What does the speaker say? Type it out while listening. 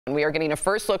We are getting a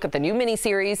first look at the new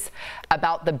miniseries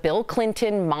about the Bill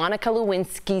Clinton, Monica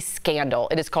Lewinsky scandal.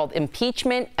 It is called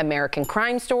Impeachment, American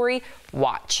Crime Story.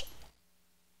 Watch.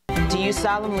 Do you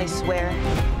solemnly swear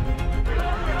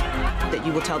that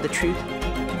you will tell the truth,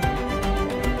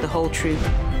 the whole truth,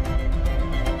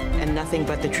 and nothing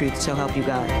but the truth, so help you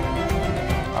God?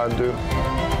 I do.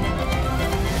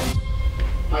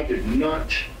 I did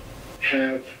not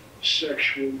have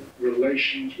sexual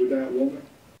relations with that woman.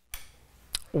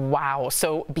 Wow.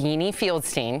 So Beanie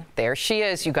Feldstein, there she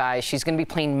is, you guys. She's going to be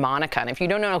playing Monica. And if you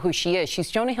don't know who she is, she's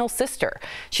Jonah Hill's sister.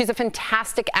 She's a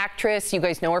fantastic actress. You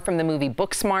guys know her from the movie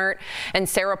Booksmart. And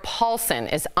Sarah Paulson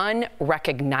is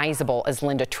unrecognizable as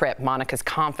Linda Tripp, Monica's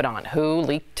confidant, who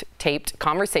leaked taped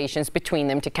conversations between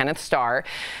them to Kenneth Starr.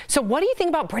 So what do you think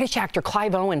about British actor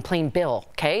Clive Owen playing Bill?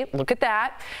 Okay, look at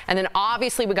that. And then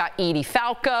obviously we got Edie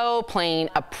Falco playing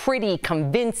a pretty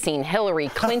convincing Hillary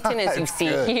Clinton, as you see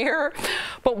here.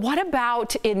 But what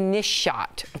about in this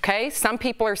shot? Okay, some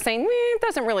people are saying, it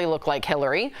doesn't really look like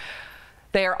Hillary.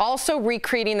 They are also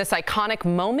recreating this iconic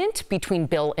moment between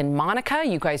Bill and Monica.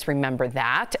 You guys remember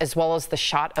that, as well as the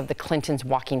shot of the Clintons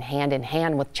walking hand in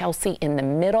hand with Chelsea in the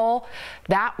middle.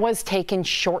 That was taken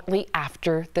shortly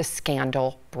after the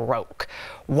scandal broke.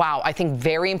 Wow, I think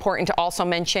very important to also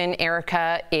mention,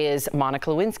 Erica, is Monica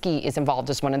Lewinsky is involved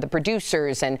as one of the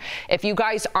producers. And if you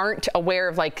guys aren't aware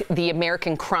of like the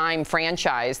American Crime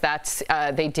franchise, that's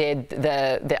they did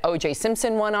the O.J.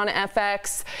 Simpson one on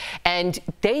FX, and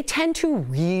they tend to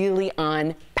really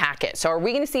unpack it. So are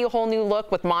we going to see a whole new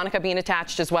look with Monica being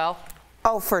attached as well?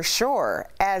 Oh, for sure,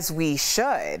 as we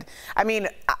should. I mean,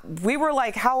 we were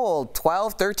like, how old?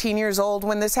 12, 13 years old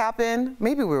when this happened?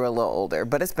 Maybe we were a little older,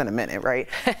 but it's been a minute, right?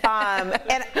 And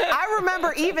I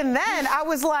remember even then, I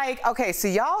was like, okay, so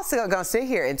y'all still gonna sit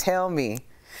here and tell me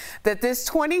that this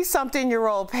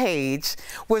 20-something-year-old Paige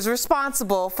was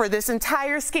responsible for this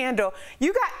entire scandal.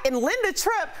 You got, in Linda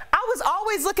Tripp, I was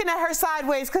always looking at her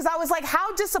sideways because I was like,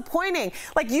 how disappointing.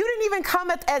 Like, you didn't even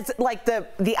come as like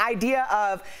the idea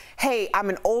of, hey, I'm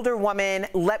an older woman,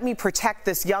 let me protect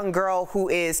this young girl who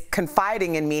is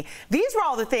confiding in me. These were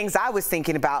all the things I was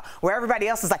thinking about, where everybody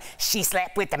else is like, she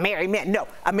slept with a married man. No,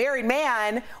 a married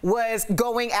man was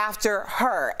going after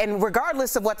her. And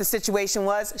regardless of what the situation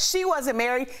was, she wasn't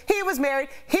married, he was married,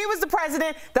 he was the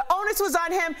president, the onus was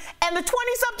on him, and the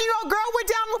 20-something-year-old girl went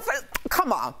down with,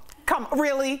 come on.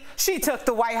 Really? She took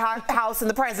the White House and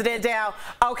the president down?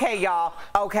 Okay, y'all.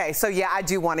 Okay, so yeah, I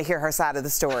do want to hear her side of the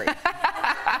story.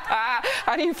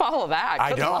 How do you follow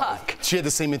that? Good luck. She had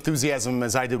the same enthusiasm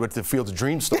as I did with the Field of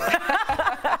Dreams story.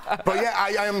 But yeah,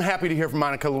 I am happy to hear from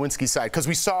Monica Lewinsky's side, because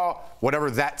we saw whatever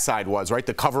that side was, right?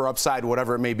 The cover-up side,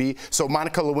 whatever it may be. So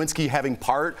Monica Lewinsky having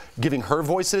giving her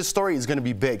voice to this story is going to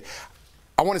be big.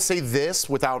 I want to say this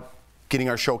without getting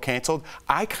our show canceled.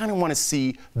 I kind of want to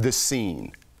see the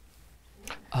scene.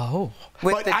 Oh.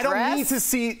 But I don't need to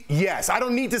see, yes, I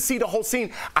don't need to see the whole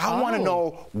scene. I want to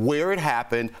know where it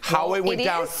happened, how it went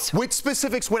down, with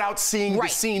specifics without seeing the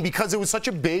scene, because it was such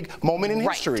a big moment in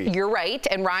history. You're right.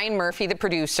 And Ryan Murphy, the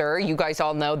producer, you guys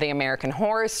all know the American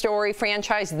Horror Story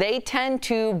franchise, they tend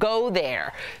to go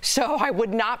there. So I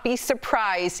would not be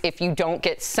surprised if you don't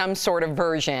get some sort of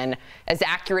version as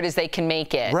accurate as they can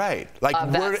make it. Right. Like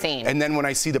of that scene. And then when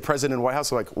I see the president in the White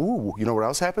House, I'm like, ooh, you know what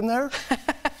else happened there?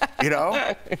 You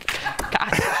know?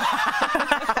 God.